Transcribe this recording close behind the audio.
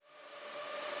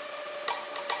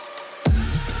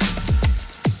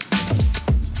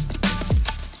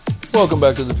Welcome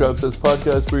back to the TravSess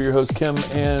Podcast. We're your hosts, Kim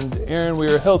and Aaron. We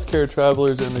are healthcare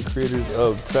travelers and the creators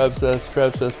of TravSess.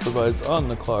 TravSess provides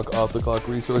on-the-clock, off-the-clock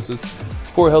resources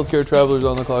for healthcare travelers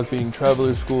on the clock, being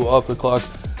Traveler School, off the clock,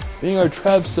 being our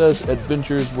TravSess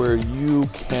adventures where you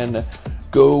can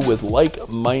go with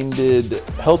like-minded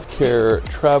healthcare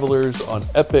travelers on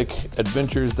epic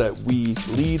adventures that we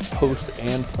lead, host,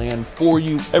 and plan for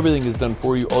you. Everything is done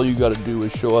for you. All you got to do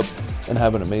is show up and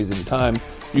have an amazing time.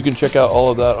 You can check out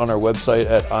all of that on our website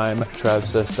at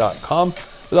imtravsess.com.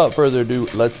 Without further ado,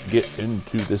 let's get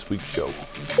into this week's show.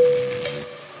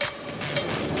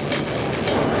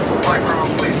 Flight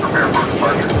crew, please prepare for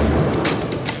departure.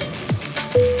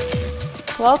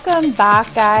 Welcome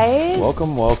back, guys.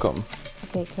 Welcome.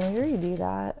 Okay, can we redo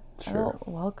that? Sure.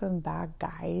 Welcome back,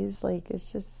 guys. Like, it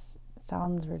just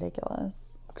sounds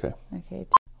ridiculous. Okay.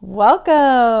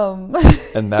 Welcome.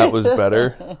 And that was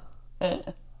better?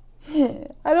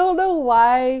 I don't know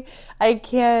why I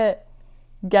can't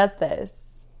get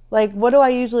this. Like, what do I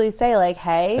usually say? Like,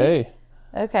 hey? Hey.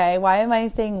 Okay, why am I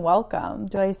saying welcome?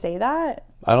 Do I say that?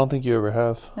 I don't think you ever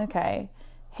have. Okay.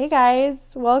 Hey,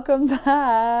 guys. Welcome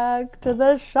back to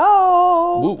the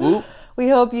show. Whoop, whoop. We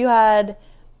hope you had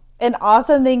an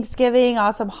awesome Thanksgiving,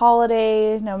 awesome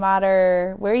holiday, no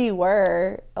matter where you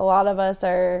were. A lot of us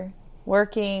are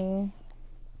working.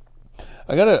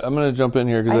 I'm gonna jump in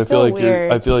here because I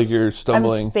feel like you're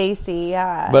stumbling. I'm spacey,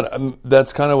 yeah. But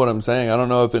that's kind of what I'm saying. I don't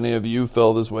know if any of you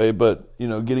felt this way, but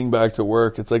getting back to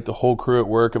work, it's like the whole crew at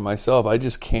work and myself. I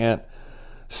just can't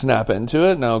snap into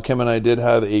it. Now, Kim and I did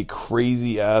have a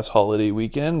crazy ass holiday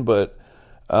weekend, but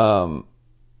so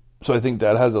I think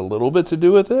that has a little bit to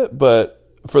do with it. But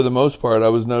for the most part, I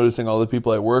was noticing all the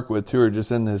people I work with too are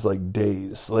just in this like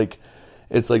daze. Like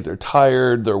it's like they're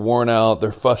tired, they're worn out,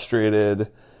 they're frustrated.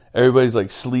 Everybody's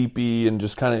like sleepy and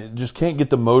just can't get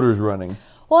the motors running.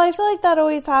 Well, I feel like that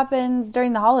always happens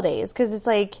during the holidays because it's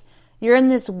like you're in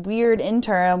this weird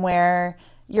interim where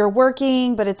you're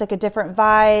working, but it's like a different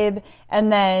vibe. And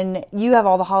then you have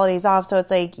all the holidays off. So it's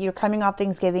like you're coming off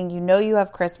Thanksgiving. You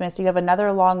have Christmas. You have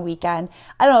another long weekend.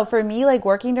 I don't know. For me, like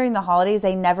working during the holidays,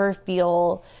 I never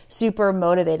feel super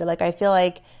motivated. Like I feel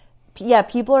like, yeah,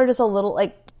 people are just a little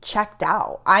like checked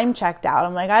out. I'm checked out.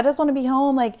 I'm like, I just want to be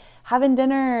home, like having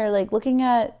dinner, like looking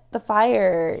at the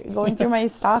fire, going through my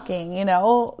stocking,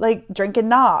 like drinking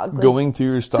nog. Like, going through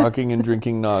your stocking and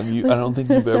drinking nog. I don't think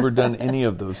you've ever done any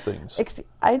of those things.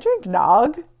 I drink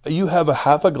nog. You have a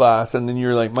half a glass and then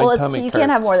you're like, my tummy you hurts. can't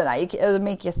have more than that. It'll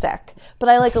make you sick. But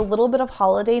I like a little bit of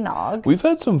holiday nog. We've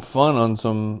had some fun on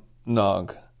some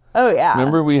nog. Oh, yeah.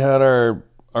 Remember we had our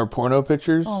porno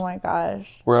pictures? Oh my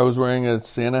gosh. Where I was wearing a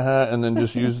Santa hat and then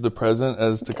just used the present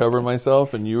as to cover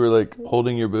myself and you were like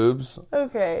holding your boobs.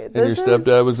 Okay. And your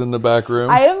stepdad was in the back room.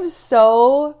 I am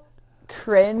so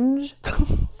cringe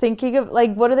thinking of,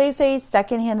 like, what do they say?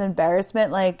 Secondhand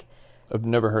embarrassment? Like, I've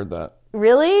never heard that.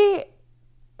 Really?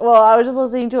 Well, I was just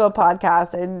listening to a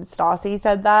podcast and Stassi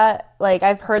said that. Like,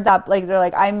 I've heard that, like, they're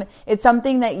like, it's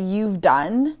something that you've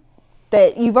done.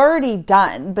 That you've already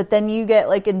done, but then you get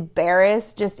like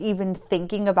embarrassed just even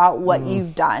thinking about what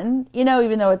you've done,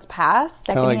 even though it's past.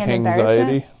 Kind of like Secondhand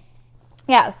anxiety.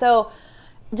 Yeah, so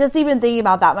just even thinking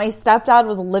about that, my stepdad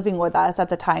was living with us at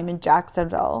the time in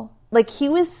Jacksonville. Like he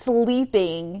was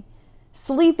sleeping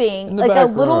like a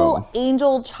little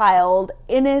angel child,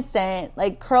 innocent,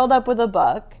 like curled up with a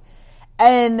book.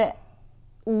 And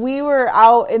we were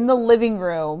out in the living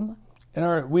room.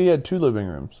 We had 2 living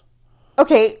rooms.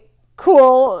 Okay.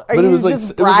 Cool. Are you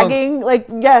just bragging?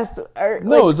 Yes.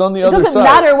 No, it's on the other side. It doesn't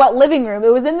matter what living room.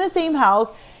 It was in the same house.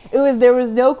 There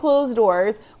was no closed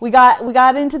doors. We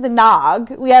got into the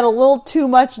nog. We had a little too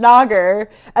much nogger,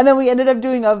 and then we ended up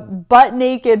doing a butt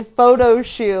naked photo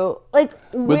shoot. Like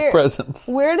with presents.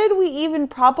 Where did we even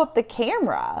prop up the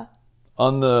camera?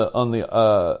 On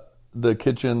the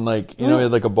kitchen, like we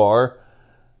had like a bar.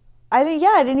 I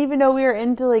didn't even know we were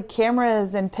into like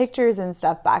cameras and pictures and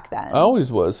stuff back then. I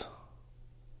always was.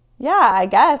 Yeah, I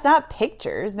guess. Not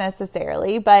pictures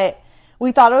necessarily, but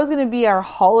we thought it was going to be our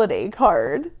holiday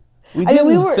card. We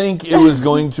didn't think it was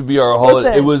going to be our holiday.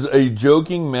 Listen, it was a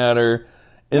joking matter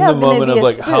in the moment of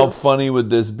like, how funny would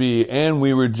this be? And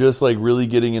we were just like really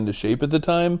getting into shape at the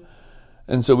time.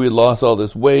 And so we had lost all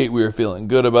this weight. We were feeling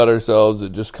good about ourselves.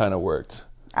 It just kind of worked.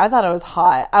 I thought it was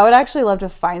hot. I would actually love to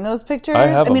find those pictures.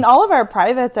 I mean, all of our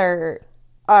privates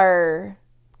are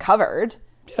covered.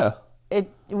 Yeah.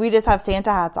 We just have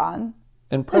Santa hats on.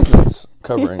 And presents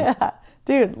covering. Yeah.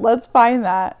 Dude, let's find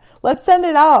that. Let's send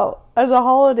it out as a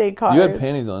holiday card. You had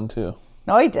panties on too.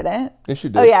 No, I didn't. Yes,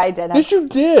 you did. Oh, yeah, I did. Yes, you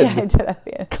did. Yeah, I did.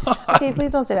 Okay,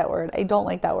 please don't say that word. I don't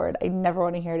like that word. I never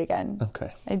want to hear it again.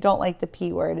 Okay. I don't like the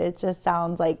P word. It just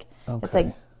sounds like It's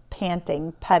like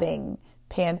panting, petting,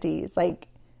 panties. Like,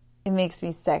 it makes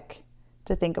me sick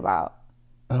to think about.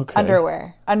 Okay.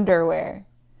 Underwear.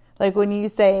 Like when you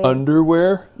say...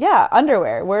 Underwear? Yeah,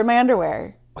 underwear. Where are my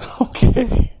underwear?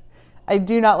 Okay. I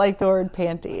do not like the word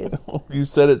panties. You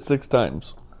said it 6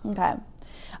 times. Okay.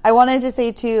 I wanted to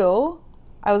say, too,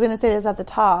 I was going to say this at the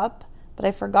top, but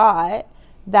I forgot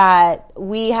that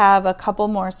we have a couple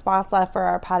more spots left for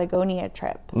our Patagonia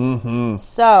trip. Mm-hmm.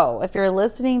 So if you're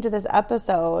listening to this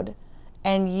episode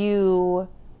and you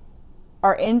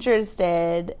are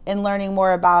interested in learning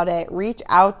more about it, reach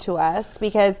out to us,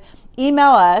 because email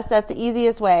us. That's the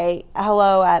easiest way.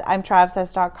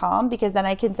 hello@imtravsess.com, because then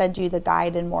I can send you the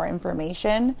guide and more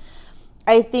information.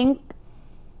 I think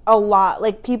a lot,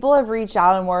 like, people have reached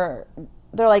out and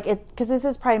they're like, because this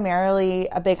is primarily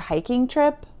a big hiking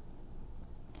trip.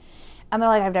 And they're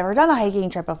like, I've never done a hiking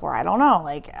trip before. I don't know.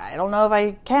 Like, I don't know if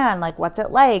I can. Like, what's it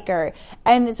like?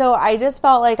 And so I just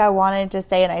felt like I wanted to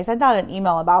say, and I sent out an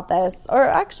email about this, or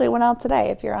actually went out today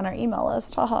if you're on our email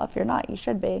list. If you're not, you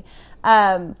should be.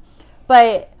 But,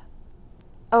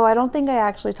 I don't think I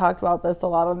actually talked about this a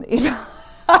lot on the email.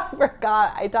 I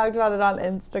forgot. I talked about it on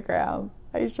Instagram.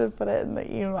 I should put it in the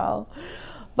email.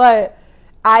 But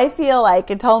I feel like,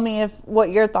 and tell me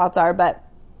what your thoughts are, but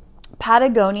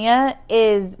Patagonia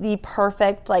is the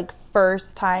perfect, like,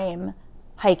 first time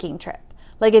hiking trip.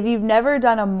 Like, if you've never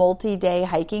done a multi-day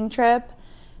hiking trip,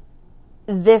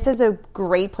 this is a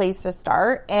great place to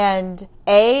start. And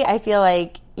I feel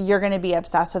like you're going to be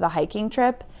obsessed with a hiking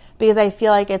trip, because I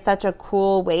feel like it's such a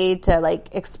cool way to, like,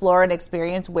 explore and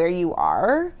experience where you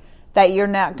are that you're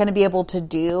not going to be able to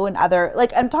do in other,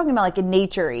 like, I'm talking about, like, a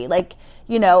nature-y, like,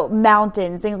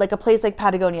 mountains, and like a place like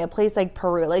Patagonia, a place like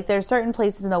Peru. Like, there's certain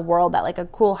places in the world that, like, a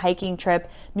cool hiking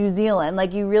trip, New Zealand,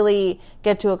 like, you really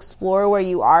get to explore where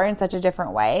you are in such a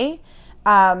different way.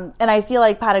 And I feel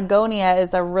like Patagonia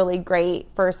is a really great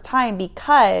first time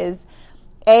because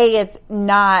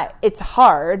it's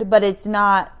hard, but it's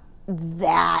not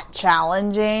that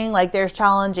challenging. Like, there's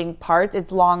challenging parts. It's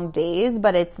long days,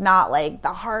 but it's not like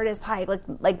the hardest hike,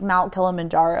 like Mount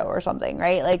Kilimanjaro or something,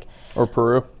 right? Like, or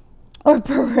Peru,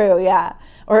 yeah,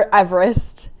 or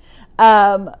Everest.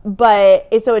 But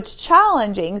it's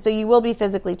challenging. So you will be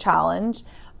physically challenged,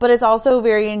 but it's also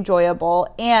very enjoyable.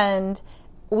 And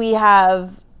we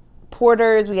have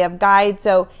porters, we have guides.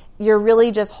 So you're really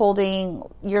just holding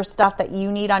your stuff that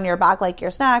you need on your back, like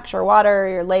your snacks, your water,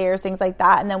 your layers, things like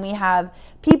that. And then we have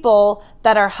people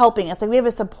that are helping us. Like, we have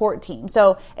a support team.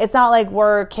 So it's not like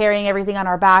we're carrying everything on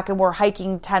our back and we're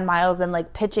hiking 10 miles and,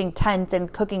 like, pitching tents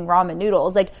and cooking ramen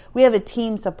noodles. Like, we have a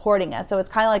team supporting us. So it's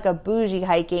kind of like a bougie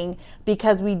hiking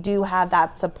because we do have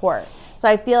that support. So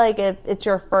I feel like if it's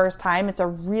your first time, it's a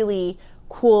really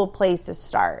cool place to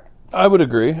start. I would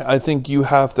agree. I think you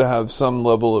have to have some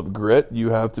level of grit.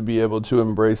 You have to be able to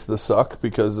embrace the suck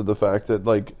because of the fact that,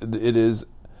 like, it is,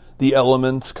 the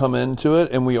elements come into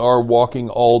it, and we are walking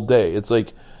all day. It's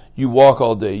like you walk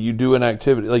all day, you do an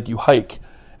activity, like you hike,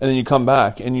 and then you come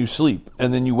back and you sleep,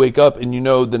 and then you wake up, and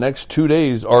the next 2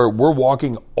 days we're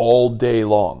walking all day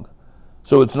long.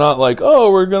 So it's not like,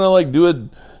 we're going to, like, do a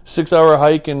 6-hour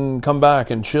hike and come back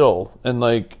and chill and,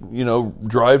 like,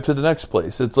 drive to the next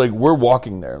place. It's like we're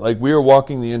walking there. Like, we are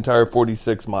walking the entire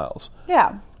 46 miles.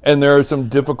 Yeah. And there are some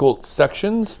difficult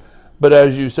sections, but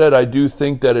as you said, I do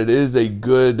think that it is a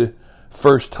good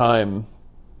first time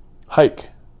hike.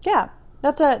 Yeah.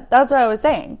 That's what I was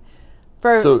saying.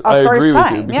 So I agree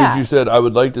with you because you said I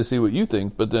would like to see what you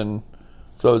think, but then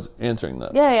so I was answering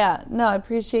that. Yeah. No, I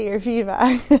appreciate your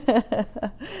feedback.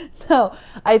 No,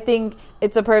 I think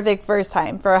it's a perfect first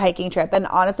time for a hiking trip. And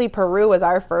honestly, Peru was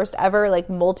our first ever,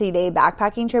 like, multi-day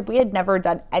backpacking trip. We had never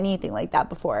done anything like that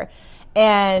before.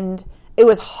 And it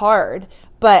was hard.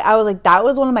 But I was like, that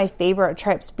was one of my favorite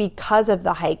trips because of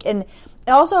the hike. And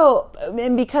also,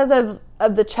 because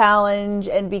of the challenge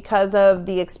and because of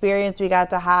the experience we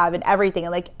got to have and everything.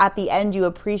 And, like, at the end, you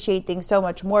appreciate things so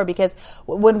much more because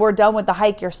when we're done with the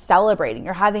hike, you're celebrating,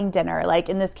 you're having dinner. Like,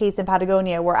 in this case, in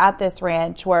Patagonia, we're at this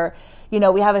ranch where,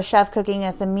 we have a chef cooking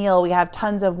us a meal. We have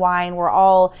tons of wine. We're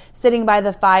all sitting by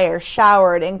the fire,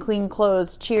 showered in clean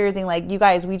clothes, cheersing. Like, you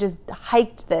guys, we just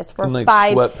hiked this for 5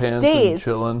 sweatpants days. And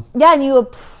chilling. Yeah, and you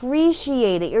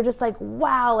appreciate it. You're just like,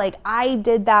 wow, like, I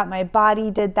did that. My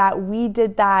body did that. We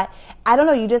did that. I don't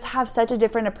know. You just have such a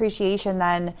different appreciation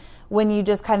than when you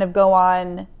just kind of go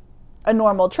on a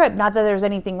normal trip. Not that there's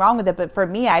anything wrong with it, but for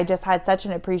me, I just had such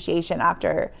an appreciation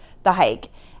after the hike.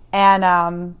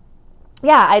 And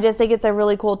yeah, I just think it's a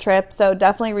really cool trip. So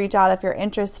definitely reach out if you're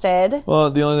interested. Well,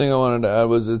 the only thing I wanted to add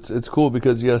was it's cool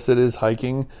because, yes, it is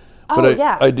hiking. But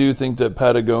I do think that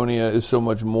Patagonia is so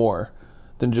much more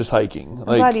than just hiking.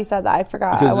 I'm glad you said that. I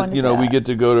forgot. Because, we get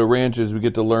to go to ranches. We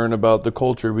get to learn about the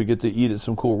culture. We get to eat at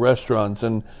some cool restaurants.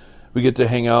 And we get to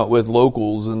hang out with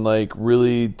locals and, like,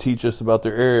 really teach us about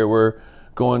their area. We're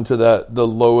going to the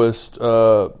lowest,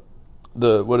 the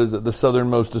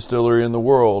southernmost distillery in the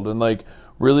world. And, like,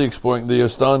 really exploring the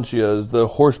estancias, the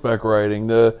horseback riding.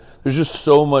 There's just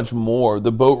so much more.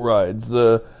 The boat rides,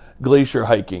 the glacier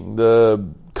hiking, the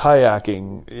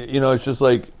kayaking. It's just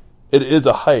like, it is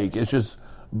a hike. It's just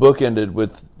bookended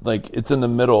with, like, it's in the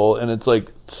middle, and it's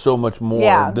like so much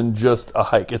more than just a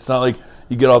hike. It's not like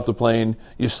you get off the plane,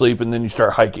 you sleep, and then you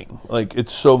start hiking. Like,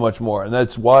 it's so much more, and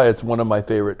that's why it's one of my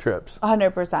favorite trips.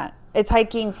 100%. It's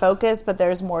hiking focused, but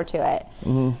there's more to it.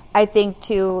 Mm-hmm. I think,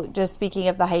 too, just speaking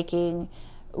of the hiking,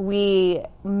 we're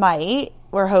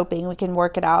hoping we can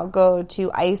work it out, go to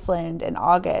Iceland in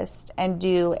August and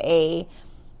do a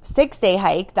 6-day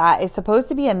hike that is supposed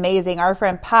to be amazing. Our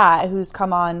friend Pat, who's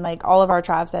come on like all of our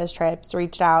TravSays trips,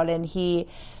 reached out and he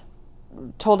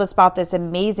told us about this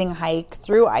amazing hike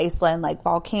through Iceland, like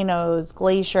volcanoes,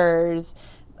 glaciers,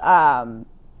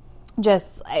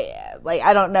 just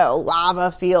I don't know,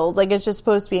 lava fields. Like, it's just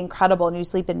supposed to be incredible, and you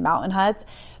sleep in mountain huts.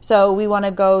 So we want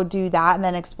to go do that and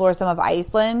then explore some of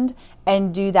Iceland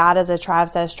and do that as a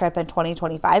TravSays trip in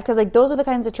 2025, because like those are the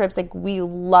kinds of trips like we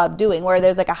love doing, where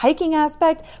there's like a hiking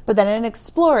aspect but then an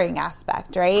exploring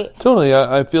aspect, right? Totally.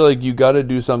 I feel like you got to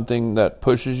do something that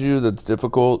pushes you, that's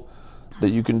difficult, that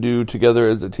you can do together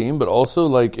as a team, but also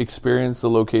like experience the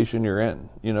location you're in,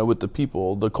 with the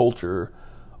people, the culture,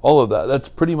 all of that. That's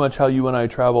pretty much how you and I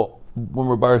travel when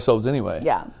we're by ourselves anyway.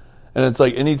 Yeah. And it's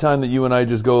like anytime that you and I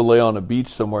just go lay on a beach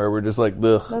somewhere, we're just like,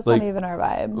 ugh. That's like, not even our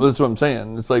vibe. That's what I'm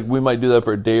saying. It's like we might do that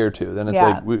for a day or two. Then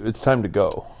it's it's time to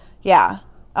go. Yeah,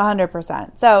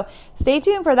 100%. So stay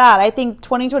tuned for that. I think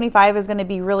 2025 is going to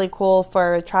be really cool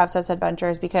for TravSays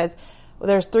Adventures because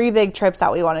there's 3 big trips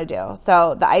that we want to do.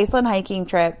 So the Iceland hiking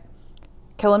trip,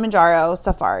 Kilimanjaro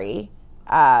safari.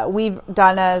 We've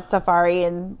done a safari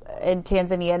in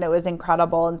Tanzania and it was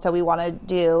incredible. And so we want to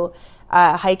do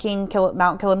hiking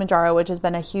Mount Kilimanjaro, which has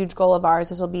been a huge goal of ours.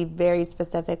 This will be very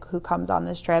specific who comes on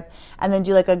this trip. And then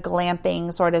do like a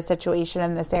glamping sort of situation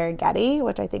in the Serengeti,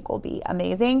 which I think will be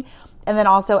amazing. And then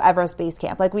also Everest Base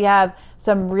Camp. Like, we have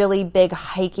some really big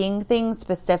hiking things,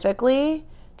 specifically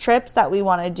trips that we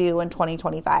want to do in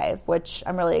 2025, which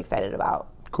I'm really excited about.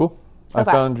 Cool. Okay.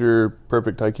 I found your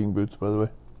perfect hiking boots, by the way.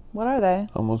 What are they?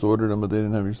 Almost ordered them, but they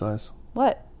didn't have your size.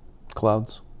 What?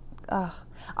 Clouds. Ugh.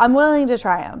 I'm willing to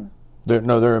try them.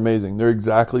 They're amazing. They're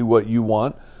exactly what you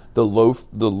want. The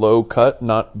low cut,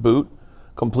 not boot,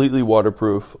 completely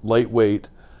waterproof, lightweight,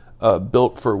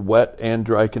 built for wet and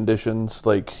dry conditions,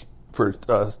 like for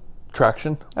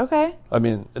traction. Okay. I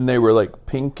mean, and they were like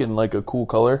pink and like a cool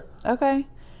color. Okay.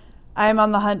 I'm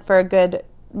on the hunt for a good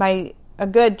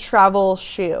travel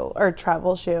shoe.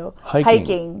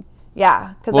 Hiking.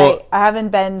 Yeah, because I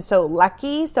haven't been so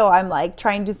lucky, so I'm like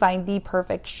trying to find the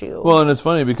perfect shoe. Well, and it's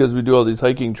funny because we do all these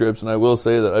hiking trips, and I will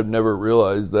say that I've never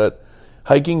realized that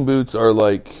hiking boots are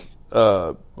like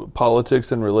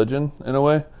politics and religion in a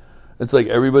way. It's like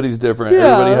everybody's different. Yeah.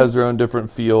 Everybody has their own different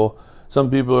feel. Some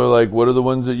people are like, what are the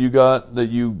ones that you got that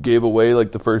you gave away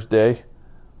like the first day?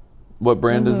 What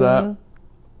brand is that?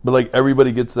 But like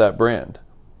everybody gets that brand.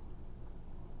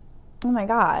 Oh my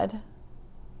God.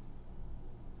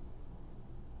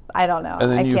 I don't know. And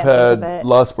then you've had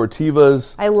Las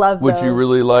Sportivas. I love those, which you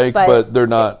really like, but they're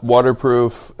not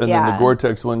waterproof. And then the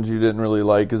Gore-Tex ones you didn't really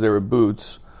like because they were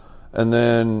boots. And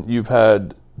then you've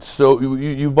had,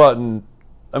 you bought,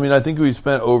 I think we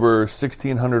spent over $1,600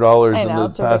 in the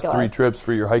past ridiculous. 3 trips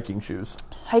for your hiking shoes.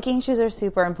 Hiking shoes are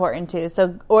super important too.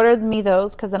 So order me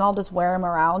those because then I'll just wear them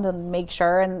around and make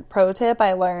sure. And pro tip,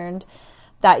 I learned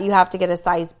that you have to get a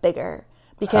size bigger.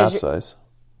 Because half size.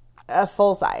 A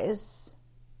full size.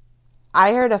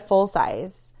 I heard a full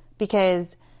size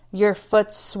because your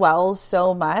foot swells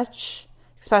so much,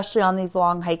 especially on these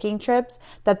long hiking trips,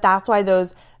 that's why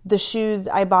the shoes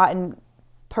I bought in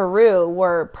Peru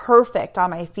were perfect on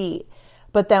my feet.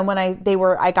 But then when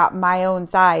I got my own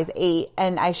size 8,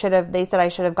 and they said I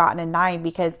should have gotten a 9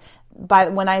 because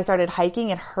when I started hiking,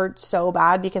 it hurt so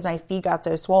bad because my feet got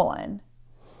so swollen.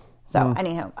 So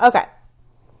anyhow, okay.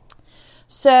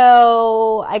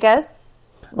 So I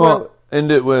guess end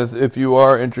it with, if you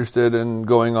are interested in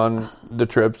going on the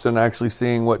trips and actually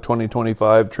seeing what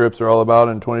 2025 trips are all about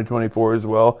and 2024 as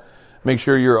well, make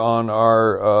sure you're on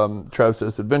our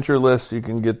TravSays Adventure list. You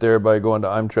can get there by going to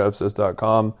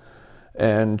imtravsays.com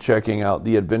and checking out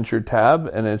the adventure tab,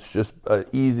 and it's just an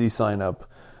easy sign up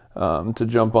to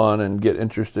jump on and get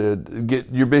interested.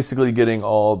 You're basically getting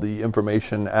all the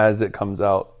information as it comes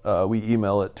out. We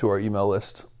email it to our email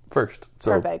list first.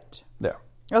 So, Perfect. Yeah.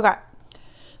 Okay.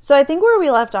 So I think where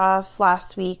we left off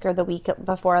last week or the week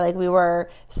before, like we were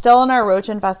still in our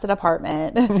roach-infested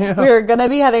apartment. Yeah. We were going to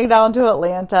be heading down to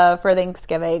Atlanta for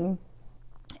Thanksgiving.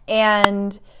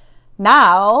 And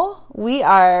now we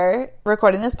are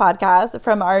recording this podcast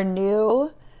from our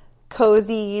new,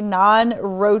 cozy,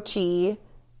 non-roachy,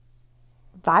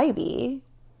 vibey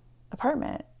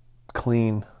apartment.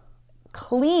 Clean.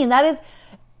 That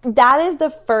is the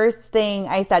first thing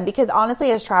I said, because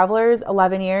honestly, as travelers,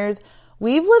 11 years,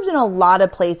 we've lived in a lot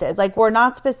of places. Like, we're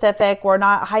not specific. We're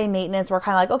not high maintenance. We're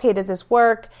kind of like, okay, does this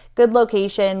work? Good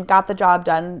location, got the job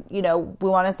done. You know, we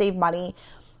want to save money.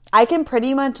 I can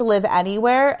pretty much live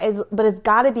anywhere, but it's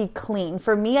got to be clean.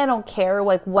 For me, I don't care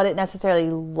like what it necessarily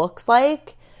looks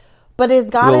like, but it's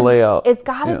got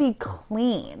to be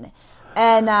clean.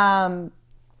 And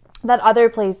that other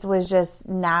place was just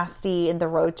nasty, and the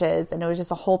roaches, and it was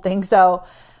just a whole thing. So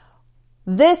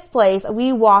this place,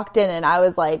 we walked in and I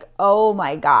was like, oh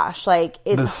my gosh, like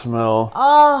it's the smell.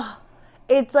 Oh,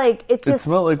 it's like it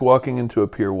smelled like walking into a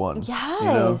Pier 1. Yes, you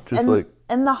know, just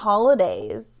and the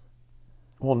holidays.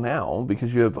 Well, now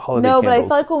because you have holiday. No, candles. but I feel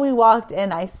like when we walked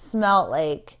in, I smelled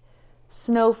like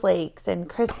snowflakes and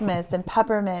Christmas and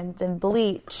peppermint and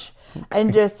bleach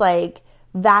and just like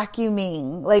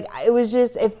vacuuming. Like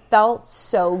it felt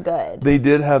so good. They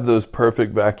did have those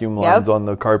perfect vacuum lines on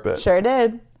the carpet. Sure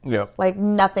did. Yeah. Like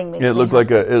nothing makes it looked like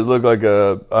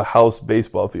a house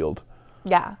baseball field.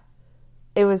 Yeah.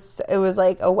 It was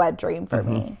like a wet dream for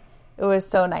me. It was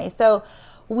so nice. So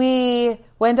we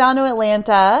went down to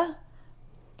Atlanta.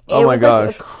 Oh my gosh.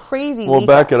 Like a crazy Well, weekend.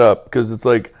 back it up, because it's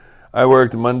like I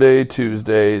worked Monday,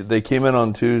 Tuesday. They came in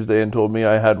on Tuesday and told me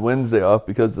I had Wednesday off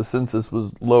because the census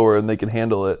was lower and they could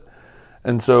handle it.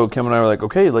 And so Kim and I were like,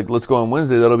 okay, like let's go on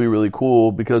Wednesday. That'll be really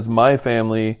cool, because my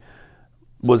family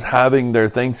was having their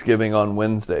Thanksgiving on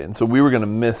Wednesday, and so we were going to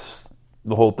miss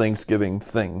the whole Thanksgiving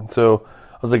thing. So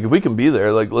I was like, if we can be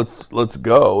there, like let's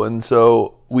go. And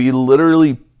so we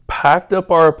literally packed up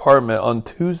our apartment on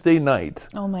Tuesday night.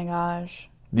 Oh my gosh.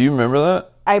 Do you remember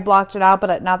that? I blocked it out,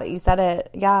 but now that you said it,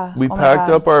 yeah. We packed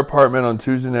up our apartment on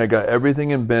Tuesday night, got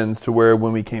everything in bins to where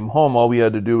when we came home, all we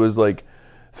had to do was like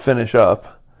finish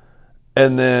up,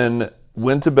 and then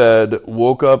went to bed,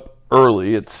 woke up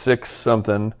early at 6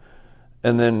 something,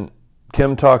 and then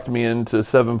Kim talked me into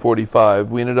 7:45.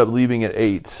 We ended up leaving at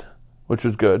 8, which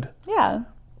was good. Yeah.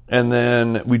 And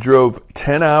then we drove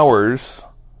 10 hours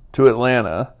to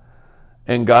Atlanta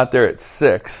and got there at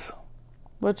 6.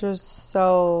 Which was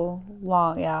so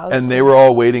long, yeah. And they were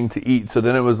all waiting to eat, so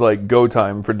then it was like go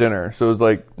time for dinner. So it was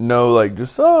like, no, like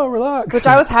just, relax. Which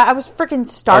I was freaking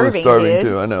starving, I was starving dude.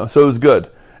 too, I know. So it was good.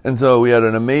 And so we had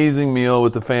an amazing meal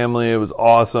with the family. It was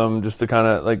awesome. Just to kind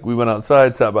of like, we went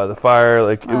outside, sat by the fire.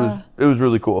 Like it was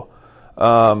really cool.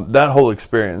 That whole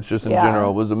experience, just in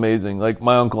general, was amazing. Like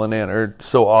my uncle and aunt are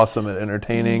so awesome at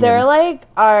entertaining.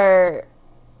 They're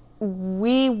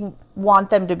we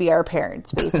want them to be our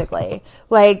parents, basically.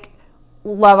 Like,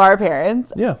 love our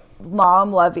parents. Yeah.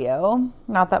 Mom, love you.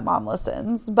 Not that mom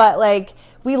listens, but like,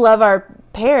 we love our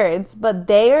parents, but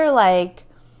they are like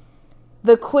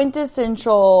the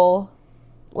quintessential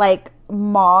like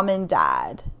mom and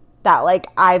dad that like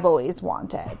I've always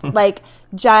wanted. Like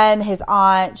Jen, his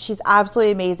aunt, she's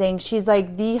absolutely amazing. She's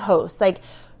like the host. Like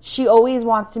she always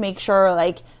wants to make sure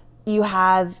like you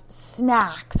have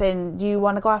snacks, and do you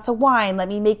want a glass of wine? Let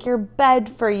me make your bed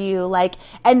for you. Like,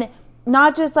 and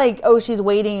not just like, oh, she's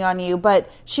waiting on you, but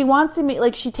she wants to make,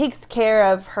 like, she takes care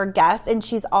of her guests, and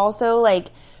she's also like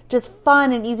just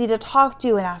fun and easy to talk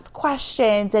to and ask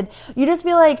questions. And you just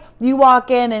feel like you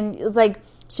walk in and it's like,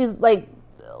 she's like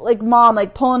mom,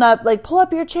 like pulling up, like pull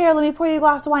up your chair. Let me pour you a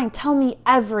glass of wine. Tell me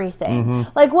everything. Mm-hmm.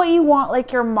 Like what you want,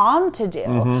 like your mom to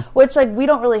do, which like we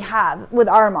don't really have with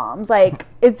our moms. Like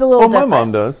it's a little different. My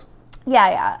mom does.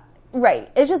 Yeah.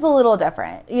 Right. It's just a little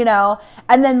different, you know?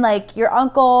 And then like your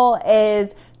uncle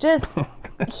is just,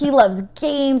 he loves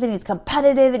games and he's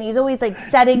competitive and he's always like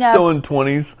setting up. Still in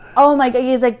 20s. Oh my God.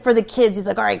 He's like, for the kids, he's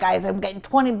like, all right, guys, I'm getting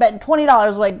betting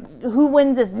 $20. Like who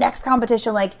wins this next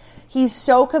competition? Like he's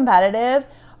so competitive,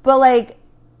 but like,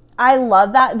 I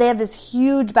love that. They have this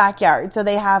huge backyard. So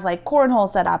they have like cornhole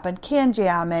set up and can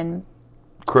jam and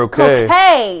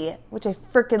croquet, which I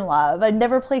freaking love. I've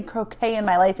never played croquet in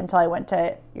my life until I went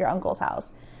to your uncle's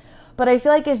house. But I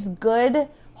feel like it's good,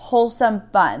 wholesome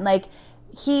fun. Like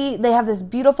they have this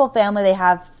beautiful family. They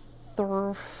have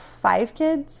 5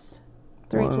 kids.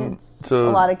 3 kids. So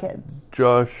a lot of kids.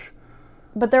 Josh.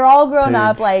 But they're all grown Paige,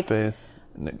 up, like, Faith,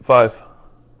 Nick, 5.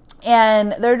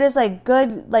 and they're just like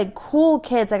good, like cool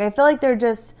kids. Like I feel like they're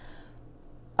just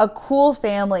a cool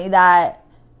family that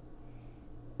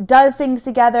does things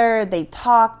together. They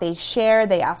talk, they share,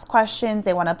 they ask questions,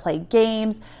 they want to play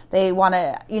games, they want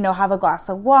to, have a glass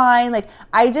of wine. Like,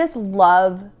 I just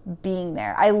love being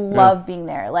there. I love being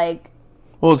there. Like,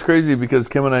 well, it's crazy because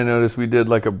Kim and I noticed we did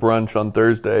like a brunch on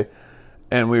Thursday,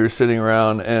 and we were sitting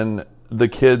around, and the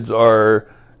kids are,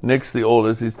 Nick's the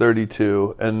oldest, he's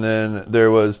 32, and then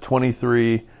there was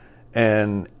 23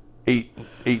 and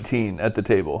 18 at the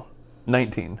table,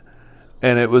 19.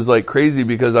 And it was like crazy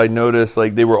because I noticed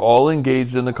like they were all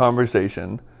engaged in the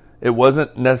conversation. It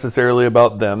wasn't necessarily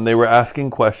about them. They were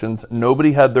asking questions.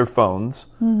 Nobody had their phones.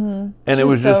 Mm-hmm. And it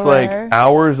was just like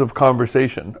hours of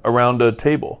conversation around a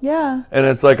table. Yeah. And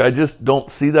it's like I just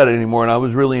don't see that anymore. And I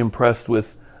was really impressed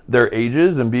with their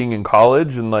ages and being in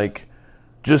college and like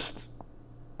just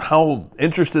how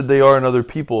interested they are in other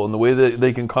people and the way that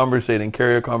they can conversate and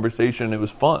carry a conversation. It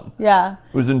was fun. Yeah.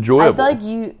 It was enjoyable. I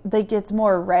feel like it's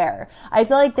more rare. I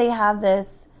feel like they have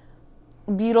this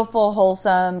beautiful,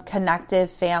 wholesome,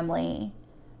 connective family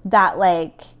that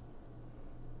like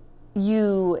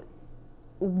you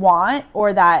want,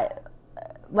 or that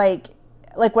like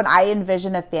when I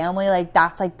envision a family, like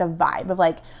that's like the vibe of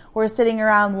like we're sitting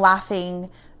around laughing,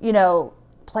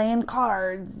 playing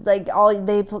cards. Like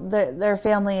their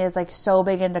family is like so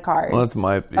big into cards. Well, that's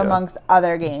amongst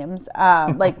other games,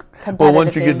 like competitive. Well,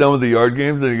 once you games. get done with the yard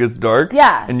games and it gets dark,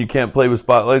 yeah, and you can't play with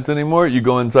spotlights anymore, you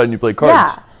go inside and you play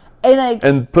cards. Yeah,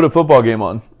 and put a football game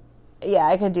on. Yeah,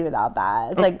 I could do without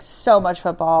that. It's like so much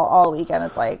football all weekend.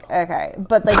 It's like okay,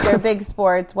 but like they're big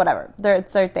sports, whatever.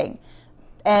 It's their thing.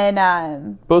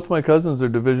 And both my cousins are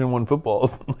Division I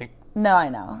football. No, I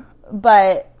know,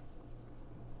 but.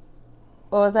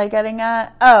 What was I getting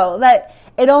at? Oh, that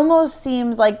it almost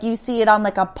seems like you see it on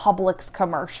like a Publix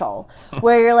commercial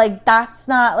where you're like, that's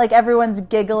not like everyone's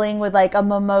giggling with like a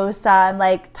mimosa and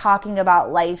like talking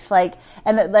about life, like,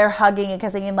 and they're hugging and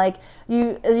kissing and like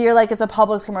you're like, it's a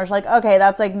Publix commercial. Like, okay,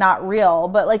 that's like not real,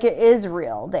 but like it is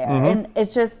real there. Mm-hmm. And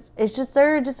it's just,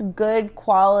 they're just good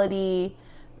quality,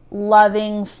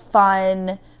 loving,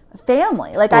 fun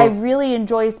family. Like, well, I really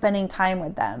enjoy spending time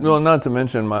with them. Well, not to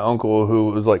mention my uncle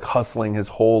who was like hustling his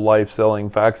whole life selling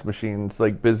fax machines,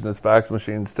 like business fax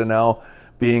machines, to now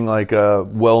being like a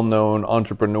well-known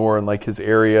entrepreneur in like his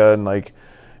area and like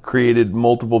created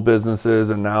multiple businesses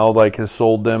and now like has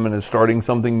sold them and is starting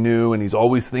something new, and he's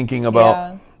always thinking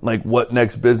about like what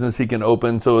next business he can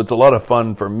open. So it's a lot of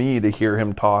fun for me to hear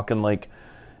him talk and like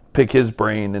pick his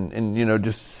brain and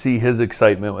just see his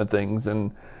excitement with things.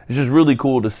 And it's just really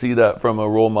cool to see that from a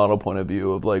role model point of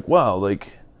view of like, wow, like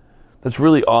that's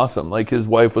really awesome. Like his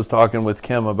wife was talking with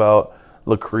Kim about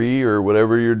Legree or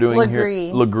whatever you're doing here.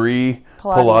 Legree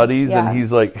Pilates. And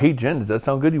he's like, hey, Jen, does that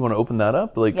sound good? You want to open that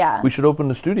up? Like, we should open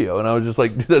the studio. And I was just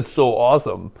like, dude, that's so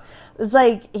awesome. It's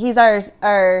like he's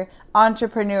our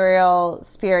entrepreneurial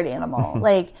spirit animal.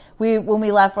 Like when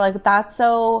we left, we're like, that's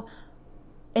so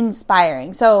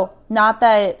inspiring. So not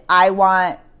that I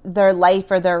want their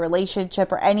life or their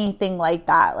relationship or anything like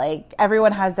that. Like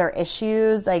everyone has their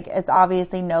issues. Like it's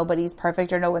obviously nobody's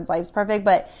perfect or no one's life's perfect,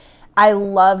 but I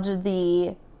loved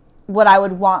what I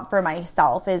would want for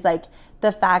myself is like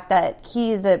the fact that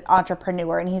he's an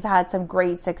entrepreneur and he's had some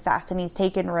great success and he's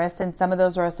taken risks and some of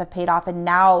those risks have paid off. And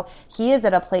now he is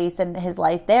at a place in his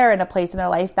life, they're in a place in their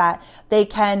life that they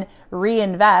can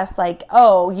reinvest. Like,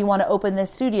 oh, you want to open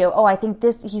this studio? Oh, I think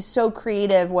he's so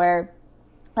creative where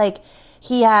like,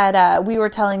 he had, we were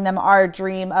telling them our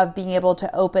dream of being able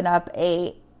to open up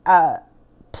a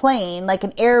plane, like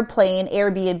an airplane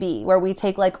Airbnb, where we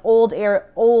take like old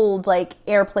like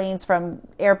airplanes from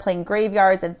airplane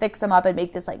graveyards and fix them up and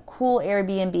make this like cool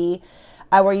Airbnb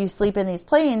where you sleep in these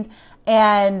planes.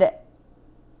 And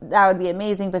that would be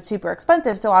amazing, but super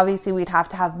expensive. So obviously we'd have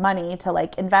to have money to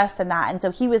like invest in that. And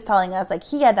so he was telling us like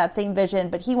he had that same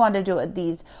vision, but he wanted to do it with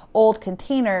these old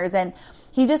containers. And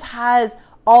he just has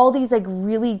all these like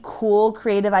really cool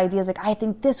creative ideas. Like, I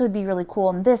think this would be really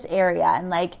cool in this area. And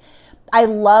like, I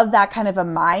love that kind of a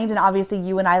mind. And obviously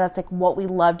you and I, that's like what we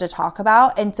love to talk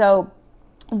about. And so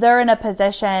they're in a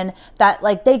position that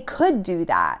like they could do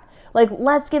that. Like,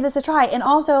 let's give this a try. And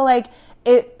also like,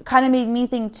 it kind of made me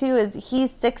think too, is he's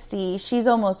 60, she's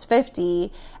almost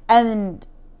 50. And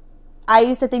I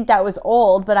used to think that was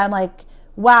old, but I'm like,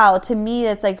 wow, to me,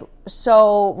 it's like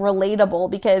so relatable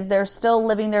because they're still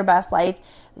living their best life.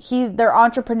 they're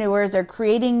entrepreneurs. They're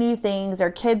creating new things.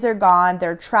 Their kids are gone.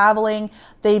 They're traveling.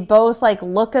 They both like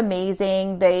look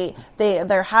amazing.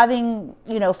 They're having,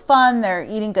 fun. They're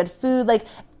eating good food. Like,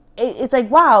 it's like,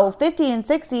 wow, 50 and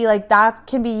 60, like that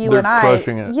can be you They're and I.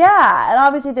 crushing it. Yeah. And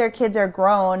obviously their kids are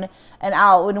grown and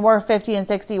out. When we're 50 and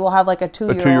 60, we'll have like a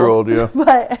 2-year-old. Yeah.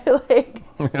 But like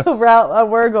the route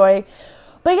we're going.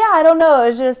 But yeah, I don't know. It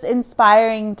was just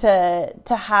inspiring to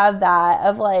have that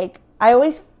of like, I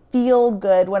always feel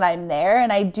good when I'm there.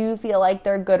 And I do feel like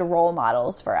they're good role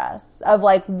models for us of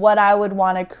like what I would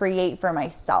want to create for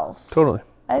myself. Totally.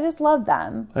 I just love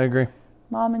them. I agree.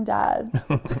 Mom and Dad.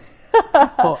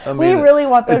 Well, I mean, we really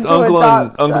want them it's to uncle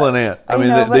adopt Uncle and Aunt. I mean,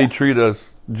 know, they treat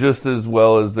us just as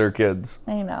well as their kids.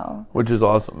 I know. Which is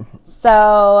awesome.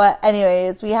 So,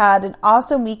 anyways, we had an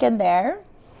awesome weekend there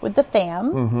with the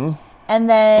fam. Mm-hmm. And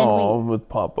then with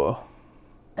Papa.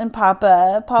 And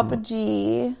Papa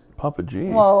G. Papa G.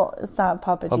 Well, it's not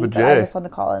Papa G, Papa but J. I just want to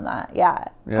call him that. Yeah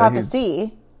Papa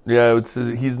C. Yeah,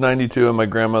 he's 92, and my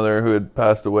grandmother, who had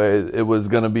passed away, it was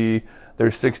going to be their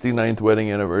 69th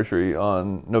wedding anniversary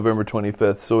on November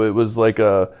 25th. So it was like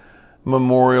a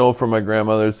memorial for my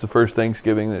grandmother. It's the first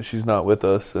Thanksgiving that she's not with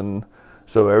us, and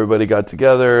so everybody got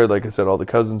together. Like I said, all the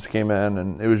cousins came in,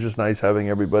 and it was just nice having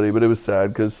everybody. But it was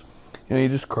sad because he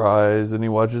just cries and he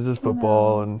watches his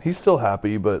football, and he's still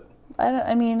happy, but I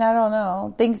don't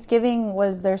know. Thanksgiving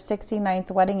was their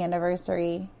 69th wedding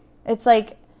anniversary. It's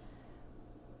like,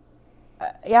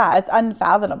 it's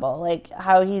unfathomable, like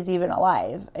how he's even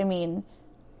alive. I mean,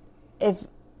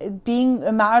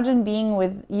 imagine being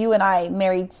with you and I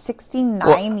married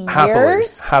 69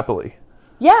 years. Happily.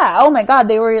 Yeah. Oh my God.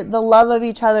 They were the love of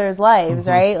each other's lives,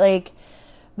 right? Like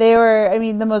they were,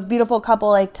 the most beautiful couple,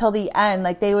 like till the end,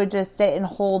 like they would just sit and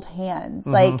hold hands,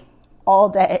 like all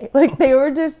day. Like they were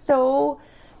just so,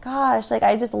 gosh, like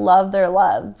I just love their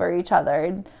love for each other.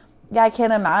 And yeah, I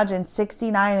can't imagine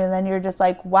 69 and then you're just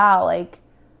like, wow, like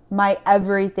my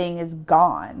everything is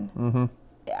gone. Mm-hmm.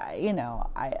 Yeah,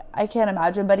 I can't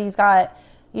imagine, but he's got,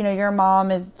 your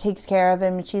mom takes care of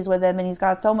him and she's with him and he's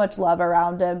got so much love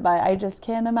around him, but I just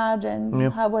can't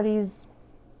imagine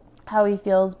how he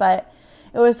feels. But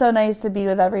it was so nice to be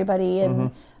with everybody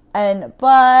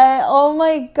but oh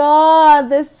my God,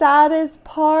 the saddest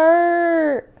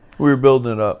part. We were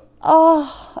building it up.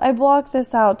 Oh, I blocked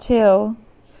this out too.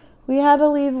 We had to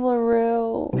leave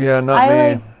LaRue. Yeah, not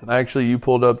me. Actually, you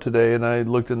pulled up today, and I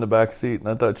looked in the back seat, and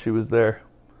I thought she was there.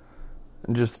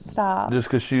 And Stop. Just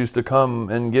because she used to come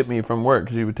and get me from work,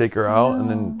 because you would take her out, and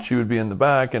then she would be in the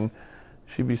back, and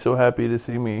she'd be so happy to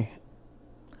see me.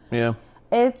 Yeah.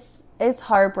 It's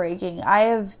heartbreaking.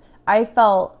 I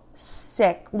felt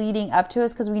sick leading up to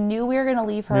us because we knew we were going to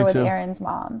leave her with Aaron's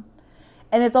mom,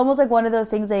 and it's almost like one of those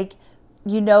things like.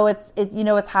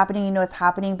 It's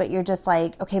happening, but you're just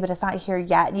like, okay, but it's not here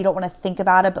yet. And you don't want to think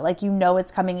about it, but like,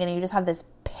 it's coming in and you just have this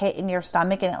pit in your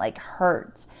stomach and it like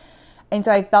hurts. And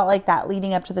so I felt like that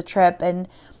leading up to the trip. And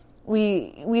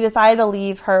we decided to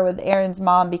leave her with Aaron's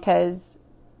mom because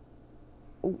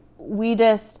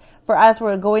for us,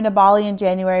 we're going to Bali in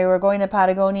January. We're going to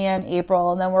Patagonia in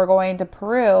April. And then we're going to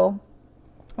Peru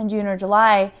in June or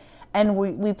July. And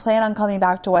we plan on coming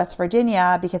back to West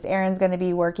Virginia because Aaron's going to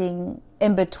be working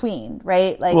in between,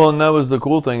 right? Like, well, and that was the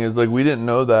cool thing is like we didn't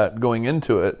know that going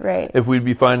into it, right? If we'd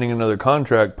be finding another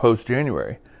contract post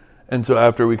January, and so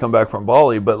after we come back from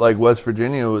Bali, but like West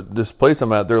Virginia, this place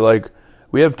I'm at, they're like,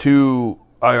 we have 2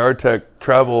 IR Tech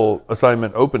travel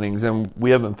assignment openings and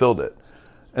we haven't filled it,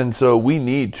 and so we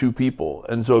need 2 people,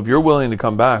 and so if you're willing to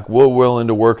come back, we're willing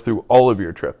to work through all of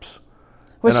your trips.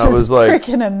 Which is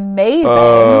freaking amazing.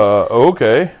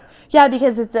 Okay. Yeah,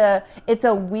 because it's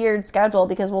a weird schedule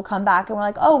because we'll come back and we're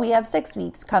like, oh, we have 6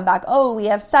 weeks. Come back. Oh, we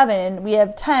have 7. We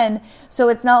have 10. So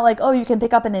it's not like, oh, you can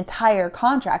pick up an entire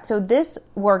contract. So this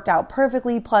worked out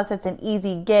perfectly. Plus, it's an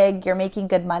easy gig. You're making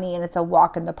good money and it's a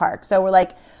walk in the park. So we're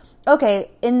like,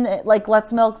 okay,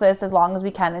 let's milk this as long as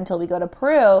we can until we go to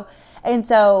Peru. And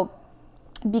so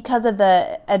because of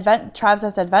the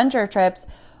Travsess adventure trips,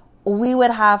 we would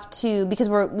have to, because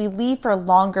we leave for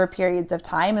longer periods of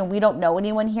time and we don't know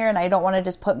anyone here, and I don't want to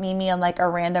just put Mimi on like a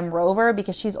random rover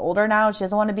because she's older now. She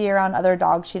doesn't want to be around other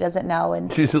dogs she doesn't know,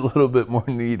 and she's a little bit more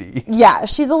needy. Yeah,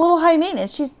 she's a little high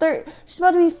maintenance. She's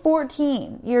about to be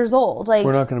 14 years old. Like,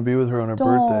 we're not going to be with her on her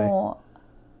birthday.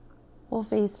 We'll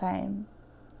FaceTime.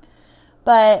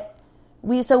 But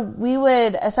we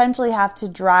would essentially have to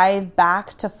drive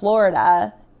back to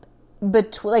Florida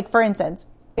for instance,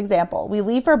 example, we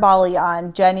leave for Bali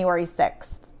on January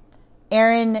 6th.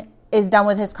 Aaron is done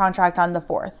with his contract on the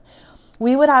 4th.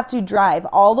 We would have to drive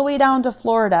all the way down to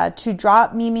Florida to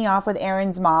drop Mimi off with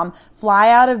Aaron's mom, fly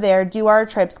out of there, do our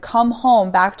trips, come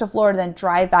home back to Florida, then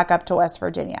drive back up to West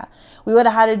Virginia. We would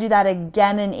have had to do that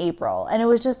again in April. And it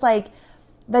was just like,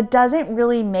 that doesn't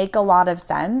really make a lot of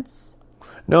sense.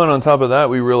 No, and on top of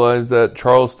that, we realized that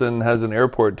Charleston has an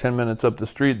airport 10 minutes up the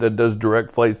street that does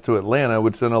direct flights to Atlanta,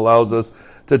 which then allows us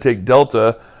to take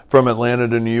Delta from Atlanta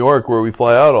to New York, where we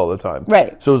fly out all the time.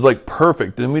 Right. So it was like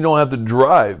perfect. And we don't have to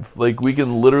drive. Like, we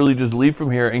can literally just leave from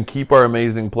here and keep our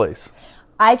amazing place.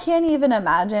 I can't even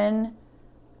imagine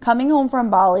coming home from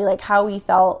Bali, like how we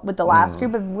felt with the last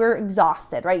group. Of we're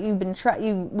exhausted, right? You've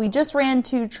been we just ran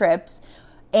 2 trips,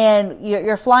 and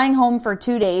you're flying home for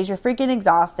 2 days. You're freaking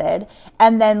exhausted,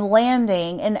 and then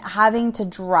landing and having to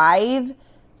drive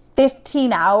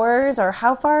 15 hours or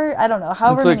how far? I don't know.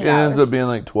 However many hours. It ends up being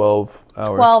like 12 hours.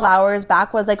 12 hours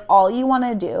back was like all you want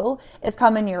to do is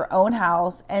come in your own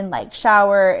house and like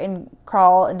shower and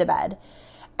crawl into bed.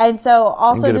 And so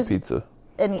also and get just a pizza.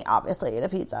 And obviously eat a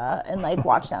pizza and like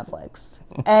watch Netflix.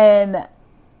 And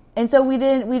so we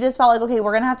just felt like, okay,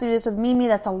 we're going to have to do this with Mimi.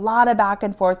 That's a lot of back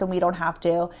and forth and we don't have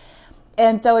to.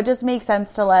 And so it just makes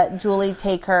sense to let Julie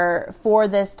take her for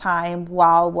this time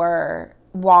while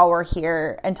we're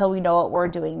here until we know what we're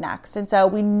doing next. And so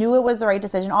we knew it was the right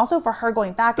decision. Also for her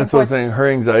going back and forth. That's what I'm saying. Her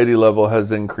anxiety level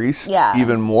has increased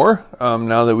even more.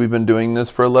 Now that we've been doing this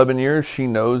for 11 years, she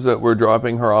knows that we're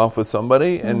dropping her off with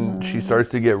somebody and she starts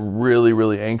to get really,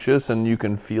 really anxious and you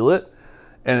can feel it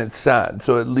and it's sad.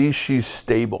 So at least she's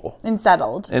stable. And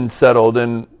settled.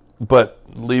 But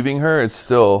leaving her, it's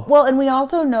still... Well, and we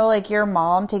also know, like, your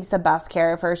mom takes the best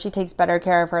care of her. She takes better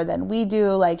care of her than we do.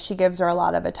 Like, she gives her a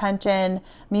lot of attention.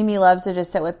 Mimi loves to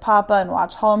just sit with Papa and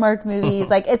watch Hallmark movies.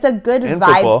 Like, it's a good vibe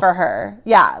football. for her.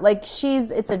 Yeah, like,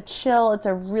 it's a chill, it's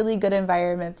a really good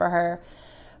environment for her.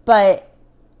 But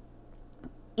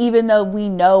even though we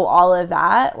know all of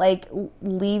that, like,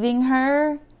 leaving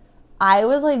her, I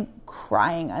was, like,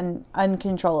 crying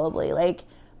uncontrollably. Like,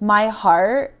 my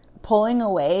heart... pulling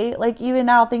away, like even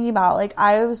now thinking about, like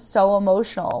I was so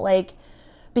emotional, like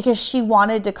because she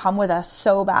wanted to come with us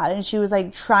so bad and she was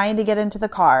like trying to get into the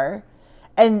car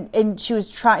and she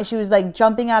was like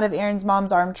jumping out of Aaron's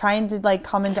mom's arm trying to like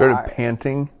come into started our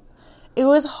panting. It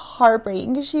was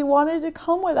heartbreaking because she wanted to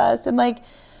come with us and like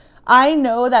I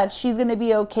know that she's going to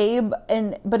be okay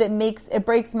but it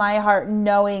breaks my heart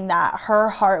knowing that her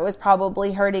heart was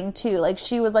probably hurting too. Like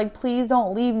she was like, please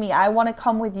don't leave me, I want to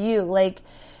come with you, like.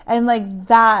 And, like,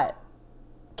 that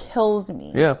kills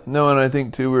me. Yeah. No, and I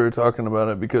think, too, we were talking about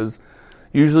it because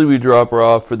usually we drop her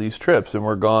off for these trips and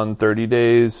we're gone 30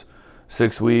 days,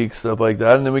 6 weeks, stuff like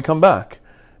that, and then we come back.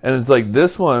 And it's like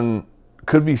this one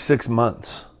could be 6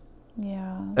 months.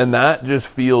 Yeah. And that just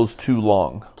feels too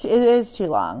long. It is too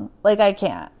long. Like, I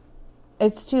can't.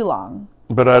 It's too long.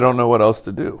 But I don't know what else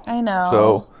to do. I know.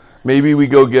 So maybe we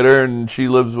go get her and she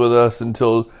lives with us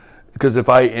until... Because if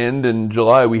I end in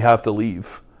July, we have to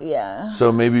leave. Yeah.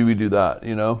 So maybe we do that,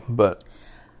 you know, but...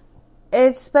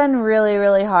 It's been really,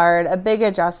 really hard. A big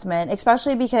adjustment,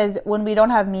 especially because when we don't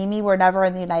have Mimi, we're never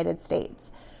in the United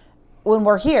States. When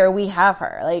we're here, we have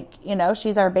her. Like, you know,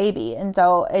 she's our baby. And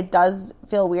so it does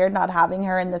feel weird not having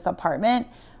her in this apartment.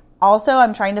 Also,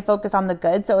 I'm trying to focus on the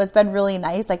good. So it's been really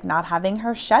nice, like, not having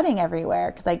her shedding everywhere.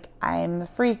 Because, like, I'm a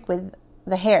freak with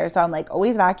the hair. So I'm, like,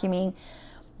 always vacuuming.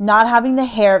 Not having the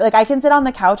hair, like I can sit on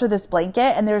the couch with this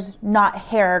blanket and there's not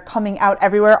hair coming out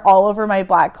everywhere all over my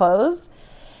black clothes.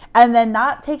 And then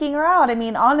not taking her out. I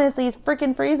mean, honestly, it's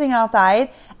freaking freezing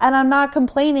outside. And I'm not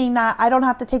complaining that I don't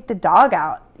have to take the dog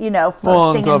out, you know,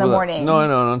 first thing in the morning. No, I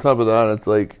know. And on top of that, it's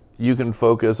like you can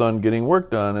focus on getting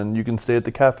work done and you can stay at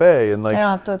the cafe and like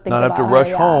not have to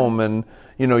rush home. And,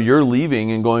 you know, you're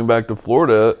leaving and going back to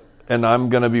Florida and I'm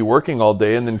going to be working all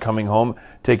day and then coming home,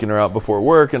 taking her out before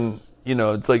work. And, you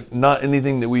know, it's like not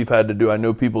anything that we've had to do. I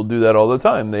know people do that all the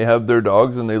time. They have their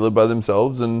dogs and they live by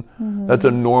themselves and that's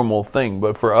a normal thing.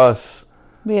 But for us,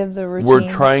 we have the routine.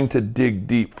 We're trying to dig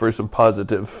deep for some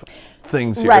positive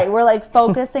things here. Right. We're like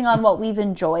focusing on what we've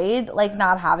enjoyed, like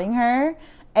not having her.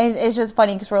 And it's just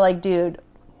funny because we're like, dude,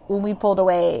 when we pulled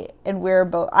away and we were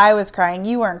both, I was crying.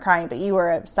 You weren't crying, but you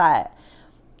were upset.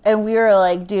 And we were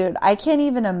like, dude, I can't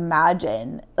even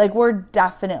imagine. Like, we're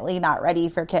definitely not ready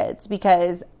for kids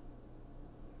because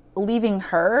leaving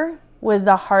her was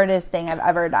the hardest thing I've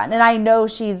ever done. And I know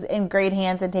she's in great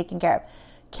hands and taken care of.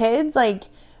 Kids, like,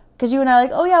 because you and I are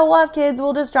like, oh yeah, we'll have kids.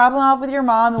 We'll just drop them off with your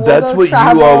mom and we'll go travel.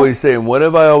 That's what you always say. And what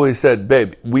have I always said?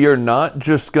 Babe, we are not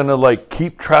just going to like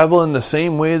keep traveling the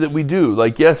same way that we do.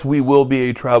 Like, yes, we will be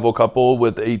a travel couple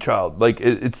with a child. Like,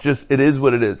 it's just, it is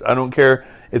what it is. I don't care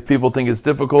if people think it's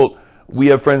difficult. We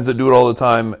have friends that do it all the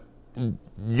time.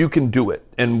 you can do it,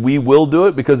 and we will do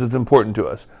it because it's important to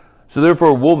us. So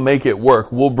therefore, we'll make it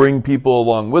work. We'll bring people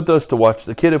along with us to watch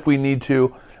the kid if we need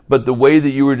to. But the way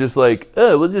that you were just like,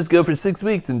 oh, we'll just go for 6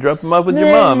 weeks and drop them off with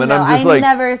your mom. And I'm just like,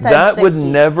 never said that 6 would weeks.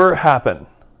 never happen.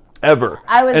 Ever.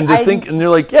 And they're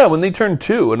like, yeah, when they turn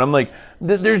 2. And I'm like,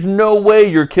 there's no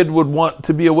way your kid would want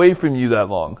to be away from you that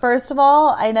long. First of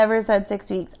all, I never said 6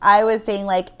 weeks. I was saying,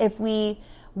 like, if we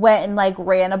went and, like,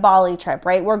 ran a Bali trip,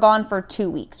 right? We're gone for 2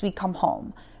 weeks. We come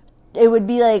home. It would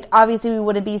be like, obviously we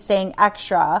wouldn't be staying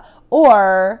extra,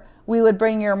 or we would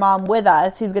bring your mom with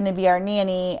us, who's going to be our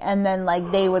nanny, and then, like,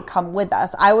 they would come with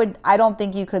us. I don't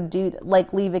think you could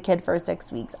leave a kid for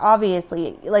 6 weeks.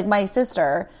 Obviously, like, my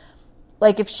sister,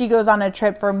 like, if she goes on a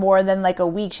trip for more than, like, a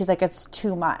week, she's like, it's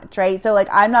too much, right? So, like,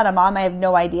 I'm not a mom. I have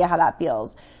no idea how that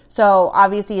feels. So,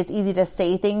 obviously, it's easy to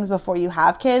say things before you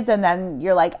have kids, and then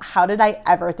you're like, how did I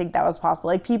ever think that was possible?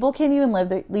 Like, people can't even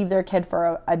leave their kid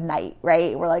for a night,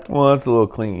 right? We're like... Well, that's a little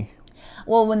clingy.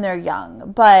 Well, when they're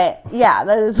young. But, yeah,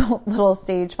 that is a little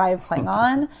stage 5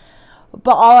 Klingon.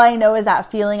 But all I know is that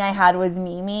feeling I had with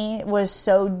Mimi was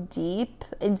so deep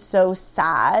and so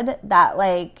sad that,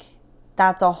 like,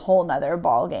 that's a whole nother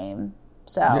ball game.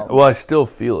 So... Yeah, well, I still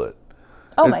feel it.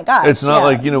 Oh my gosh. It's not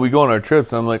like, we go on our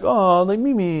trips and I'm like, oh, like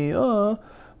Mimi, oh.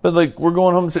 But like we're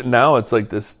going home now it's like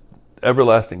this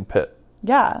everlasting pit.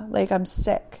 Yeah, like I'm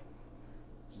sick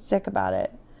about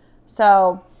it.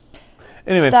 So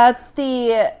anyway, that's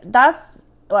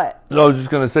what? No, I was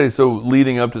just going to say, so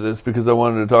leading up to this, because I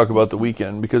wanted to talk about the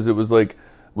weekend, because it was like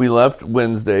we left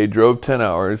Wednesday, drove 10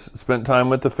 hours, spent time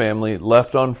with the family,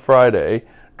 left on Friday,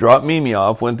 dropped Mimi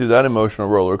off, went through that emotional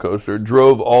roller coaster,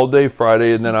 drove all day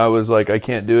Friday, and then I was like, I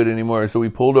can't do it anymore. So we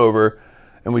pulled over,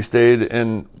 and we stayed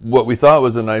in what we thought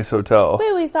was a nice hotel.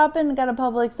 Wait, we stopped and got a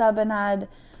Publix sub and had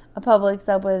a Publix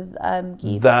sub with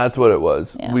Geeks. That's what it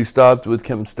was. Yeah. We stopped with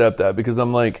Kim's stepdad, because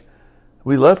I'm like,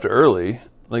 we left early.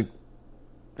 Like,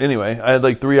 anyway, I had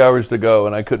like 3 hours to go,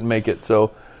 and I couldn't make it.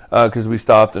 So, because we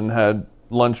stopped and had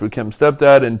lunch with Kim's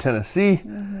stepdad in Tennessee,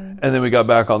 and then we got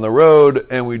back on the road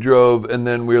and we drove, and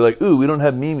then we were like, ooh, we don't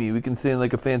have Mimi, we can stay in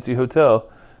like a fancy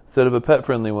hotel instead of a pet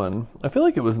friendly one. I feel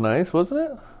like it was nice, wasn't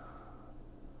it?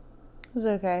 It was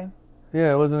okay.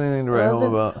 Yeah, it wasn't anything to write home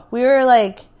about. We were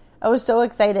like, I was so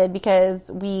excited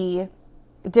because we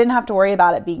didn't have to worry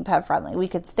about it being pet friendly. We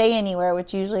could stay anywhere,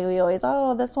 which usually we always,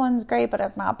 oh, this one's great, but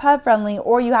it's not pet friendly,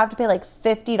 or you have to pay like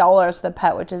 $50 for the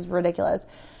pet, which is ridiculous.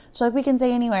 So, like, we can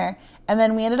stay anywhere. And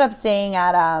then we ended up staying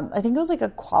at, I think it was like a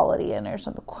Quality Inn or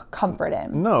something, Comfort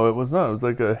Inn. No, it was not. It was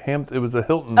like it was a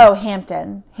Hilton. Oh,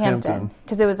 Hampton.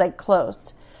 Because it was, like,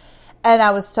 close. And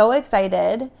I was so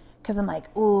excited because I'm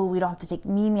like, ooh, we don't have to take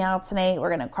Mimi out tonight. We're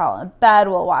going to crawl in bed.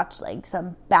 We'll watch, like,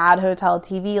 some bad hotel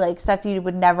TV, like stuff you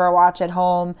would never watch at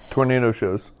home. Tornado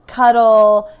shows.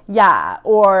 Cuddle, yeah.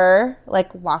 Or,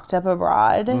 like, Locked Up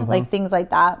Abroad, like, things like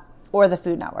that. Or the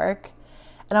Food Network.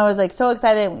 And I was, like, so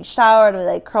excited. We showered. We,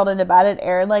 like, curled into bed. And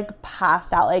Aaron, like,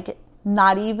 passed out. Like,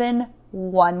 not even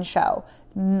one show.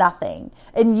 Nothing.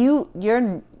 And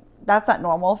you're that's not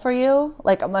normal for you.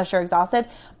 Like, unless you're exhausted.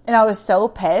 And I was so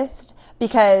pissed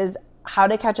because How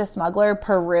to Catch a Smuggler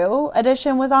Peru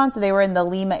edition was on. So they were in the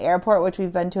Lima airport, which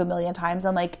we've been to a million times.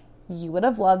 I'm like, you would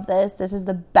have loved this. This is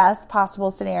the best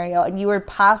possible scenario. And you were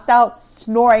passed out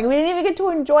snoring. We didn't even get to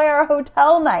enjoy our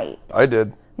hotel night. I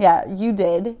did. Yeah, you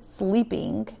did.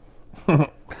 Sleeping. So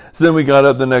then we got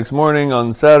up the next morning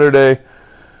on Saturday.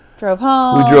 Drove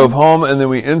home. We drove home, and then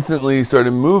we instantly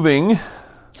started moving.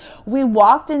 We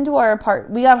walked into our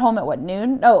apartment. We got home at what,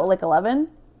 noon? No, like 11?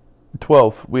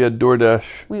 12. We had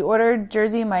DoorDash. We ordered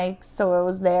Jersey Mike's, so it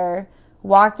was there.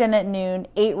 Walked in at noon,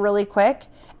 ate really quick,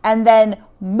 and then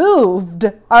moved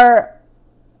our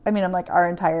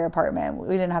entire apartment.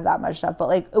 We didn't have that much stuff, but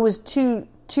like it was two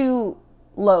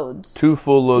loads. 2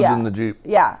 full loads in the Jeep.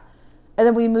 Yeah. And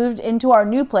then we moved into our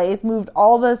new place, moved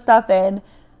all the stuff in.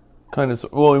 We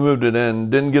moved it in.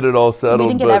 Didn't get it all settled. We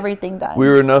didn't get everything done. We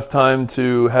were enough time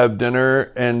to have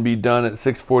dinner and be done at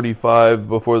 6:45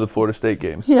 before the Florida State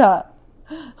game. Yeah.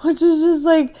 Which is just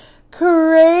like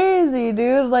crazy,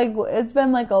 dude. Like, it's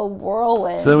been like a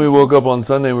whirlwind. So then we woke up on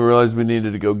Sunday and we realized we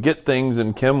needed to go get things,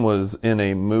 and Kim was in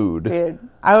a mood. Dude,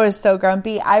 I was so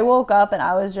grumpy. I woke up and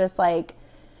I was just like,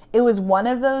 it was one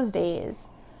of those days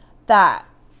that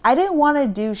I didn't want to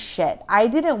do shit. I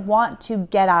didn't want to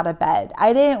get out of bed.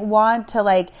 I didn't want to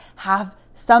like have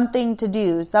something to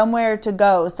do, somewhere to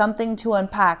go, something to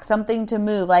unpack, something to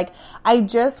move. Like, I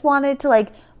just wanted to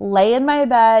like lay in my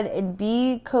bed and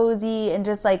be cozy and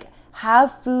just like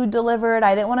have food delivered.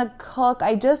 I didn't want to cook.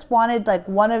 I just wanted like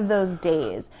one of those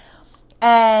days.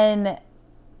 And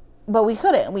but we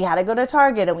couldn't. We had to go to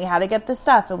Target and we had to get the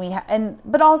stuff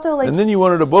but also like. And then you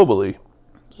wanted a Boboli.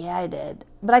 Yeah, I did.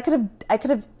 But I could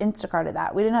have Instacarted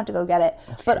that. We didn't have to go get it.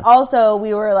 But also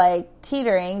we were like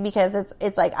teetering because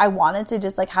it's like I wanted to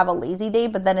just like have a lazy day,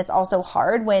 but then it's also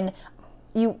hard when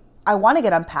I want to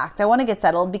get unpacked. I want to get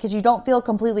settled because you don't feel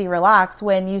completely relaxed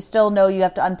when you still know you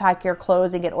have to unpack your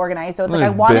clothes and get organized. So it's like I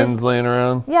wanted bins laying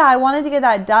around. Yeah, I wanted to get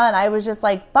that done. I was just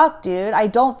like, fuck, dude, I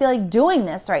don't feel like doing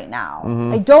this right now.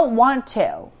 Mm-hmm. I don't want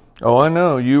to. Oh, I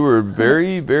know. You were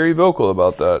very, very vocal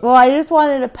about that. Well, I just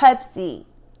wanted a Pepsi.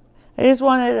 I just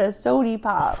wanted a Sody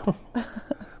Pop.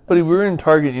 But we were in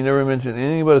Target. You never mentioned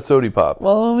anything about a Sody Pop.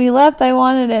 Well, when we left, I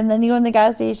wanted it. And then you went to the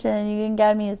gas station and you didn't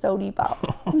get me a Sody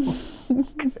Pop.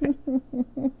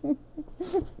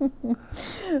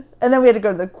 And then we had to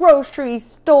go to the grocery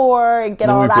store and get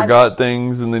all that. We forgot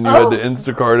things, and then you had to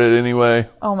Instacart it anyway.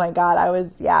 Oh my God, it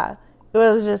was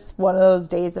just one of those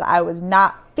days that I was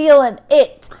not feeling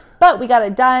it. But we got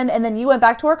it done, and then you went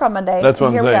back to work on Monday. That's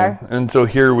what I'm saying. And so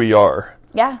here we are.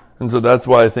 Yeah. And so that's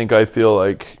why I think I feel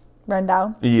like... Run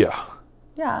down? Yeah.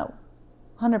 Yeah,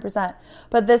 100%.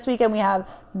 But this weekend we have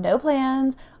no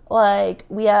plans. Like,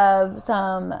 we have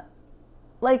some...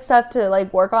 like stuff to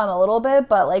like work on a little bit,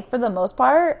 but like for the most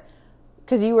part,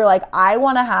 because you were like, I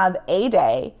want to have a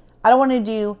day. I don't want to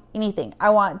do anything.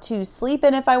 I want to sleep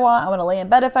in if I want. I want to lay in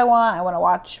bed if I want. I want to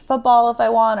watch football if I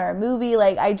want, or a movie.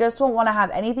 Like, I just don't want to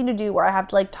have anything to do where I have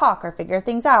to like talk or figure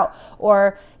things out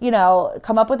or, you know,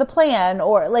 come up with a plan,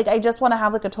 or like, I just want to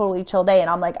have like a totally chill day. And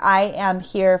I'm like, I am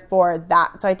here for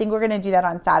that. So I think we're going to do that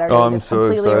on Saturday. Oh, I'm just so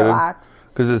completely excited. relax.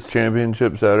 Because it's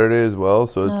Championship Saturday as well.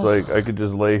 So it's like, I could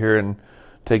just lay here and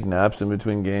take naps in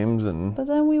between games. But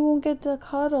then we won't get to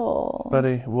cuddle.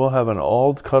 Buddy, we'll have an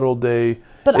all cuddle day.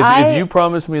 But if you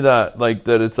promise me that, like,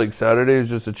 that it's like Saturday is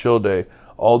just a chill day,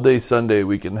 all day Sunday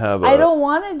we can have I don't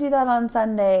want to do that on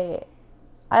Sunday.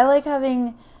 I like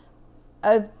having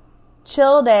a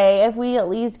chill day if we at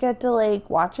least get to like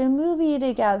watch a movie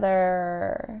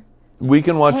together. We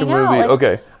can watch a movie. Like,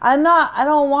 okay. I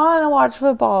don't want to watch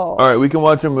football. All right, we can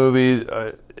watch a movie.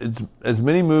 It's as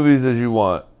many movies as you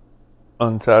want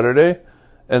on Saturday,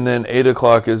 and then 8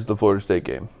 o'clock is the Florida State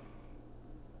game.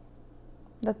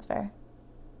 That's fair.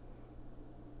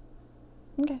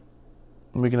 Okay.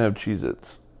 We can have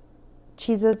Cheez-Its.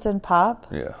 Cheez-Its and pop?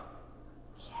 Yeah.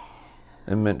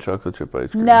 And mint chocolate chip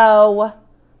ice cream. No.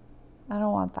 I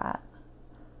don't want that.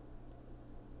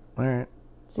 All right.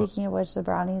 Speaking of which, the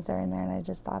brownies are in there, and I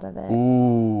just thought of it.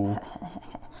 Ooh.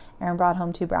 Aaron brought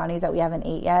home 2 brownies that we haven't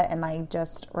ate yet, and I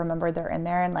just remembered they're in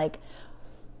there, and like,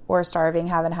 we're starving,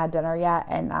 haven't had dinner yet,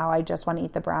 and now I just want to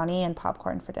eat the brownie and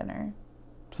popcorn for dinner.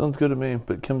 Sounds good to me,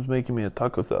 but Kim's making me a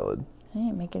taco salad. I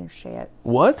ain't making shit.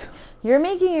 What? You're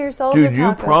making yourself Dude, a taco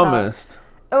you promised. salad.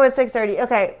 Oh, it's 6:30.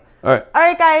 Okay. All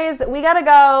right, guys, we gotta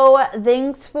go.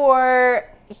 Thanks for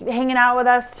hanging out with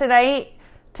us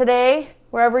today,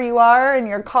 wherever you are, in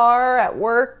your car, at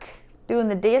work, doing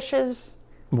the dishes,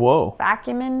 Whoa.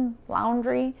 vacuuming,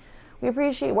 laundry. We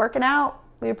appreciate working out.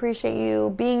 We appreciate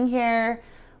you being here,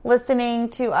 listening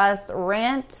to us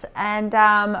rant, and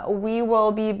we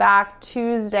will be back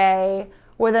Tuesday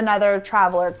with another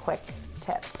Traveler Quick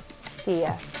Tip. See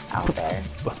ya out there.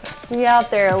 See you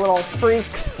out there, little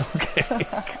freaks.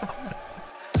 Okay.